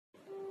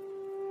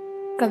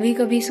कभी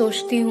कभी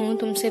सोचती हूँ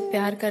तुमसे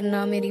प्यार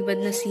करना मेरी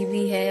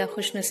बदनसीबी है या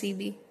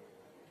खुशनसीबी।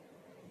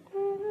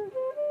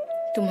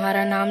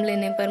 तुम्हारा नाम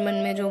लेने पर मन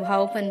में जो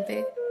भाव पनपे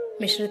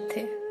मिश्रित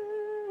थे।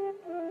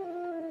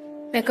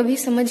 मैं कभी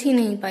समझ ही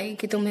नहीं पाई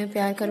कि तुम्हें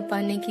प्यार कर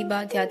पाने की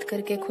बात याद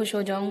करके खुश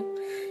हो जाऊं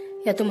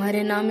या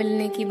तुम्हारे ना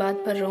मिलने की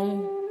बात पर रोऊं।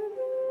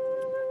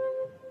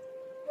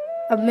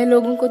 अब मैं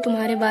लोगों को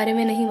तुम्हारे बारे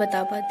में नहीं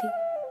बता पाती,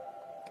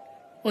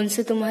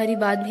 उनसे तुम्हारी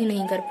बात भी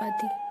नहीं कर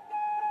पाती।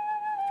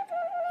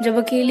 जब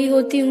अकेली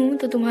होती हूँ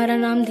तो तुम्हारा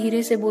नाम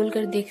धीरे से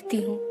बोलकर देखती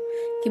हूँ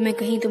कि मैं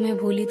कहीं तुम्हें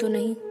भूली तो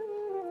नहीं।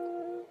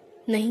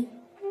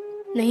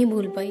 नहीं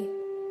भूल पाई,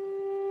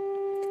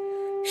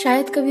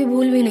 शायद कभी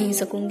भूल भी नहीं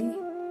सकूंगी।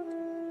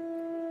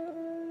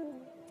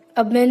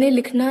 अब मैंने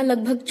लिखना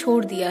लगभग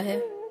छोड़ दिया है।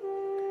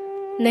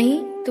 नहीं,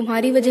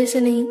 तुम्हारी वजह से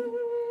नहीं,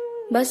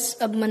 बस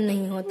अब मन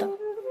नहीं होता।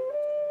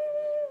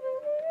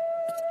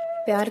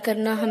 प्यार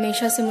करना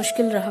हमेशा से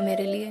मुश्किल रहा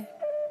मेरे लिए।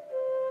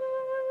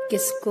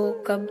 किसको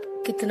कब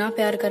कितना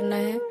प्यार करना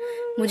है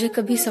मुझे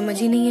कभी समझ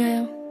ही नहीं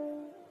आया।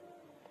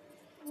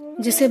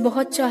 जिसे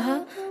बहुत चाहा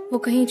वो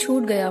कहीं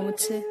छूट गया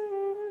मुझसे।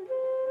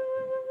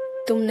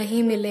 तुम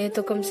नहीं मिले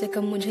तो कम से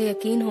कम मुझे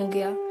यकीन हो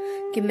गया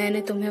कि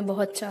मैंने तुम्हें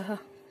बहुत चाहा।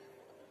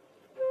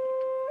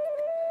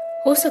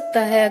 हो सकता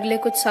है अगले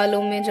कुछ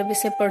सालों में जब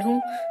इसे पढ़ूं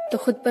तो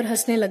खुद पर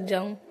हंसने लग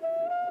जाऊं,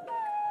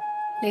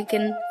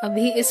 लेकिन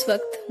अभी इस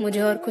वक्त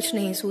मुझे और कुछ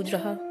नहीं सूझ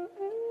रहा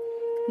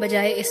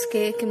बजाय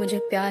इसके कि मुझे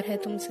प्यार है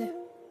तुमसे,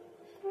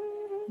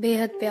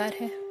 बेहद प्यार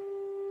है।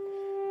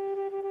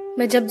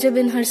 मैं जब जब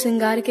इन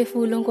हरसिंगार के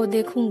फूलों को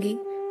देखूंगी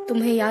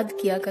तुम्हें याद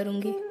किया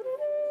करूंगी।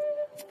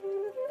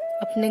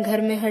 अपने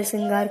घर में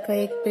हरसिंगार का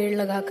एक पेड़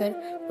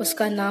लगाकर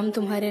उसका नाम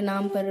तुम्हारे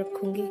नाम पर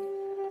रखूंगी।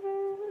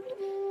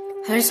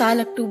 हर साल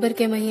अक्टूबर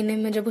के महीने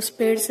में जब उस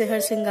पेड़ से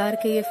हरसिंगार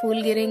के ये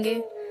फूल गिरेंगे,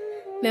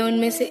 मैं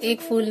उनमें से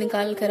एक फूल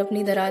निकाल कर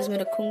अपनी दराज में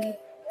रखूंगी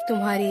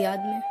तुम्हारी याद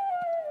में।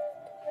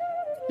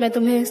 मैं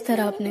तुम्हें इस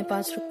तरह अपने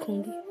पास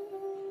रखूंगी।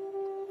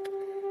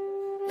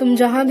 तुम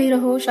जहां भी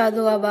रहो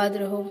शादो आबाद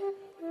रहो।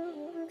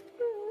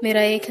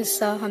 मेरा एक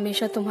हिस्सा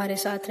हमेशा तुम्हारे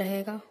साथ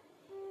रहेगा।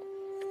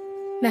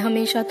 मैं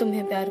हमेशा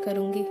तुम्हें प्यार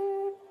करूंगी।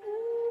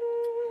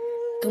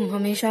 तुम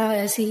हमेशा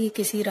ऐसी ही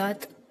किसी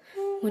रात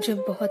मुझे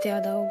बहुत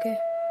याद आओगे।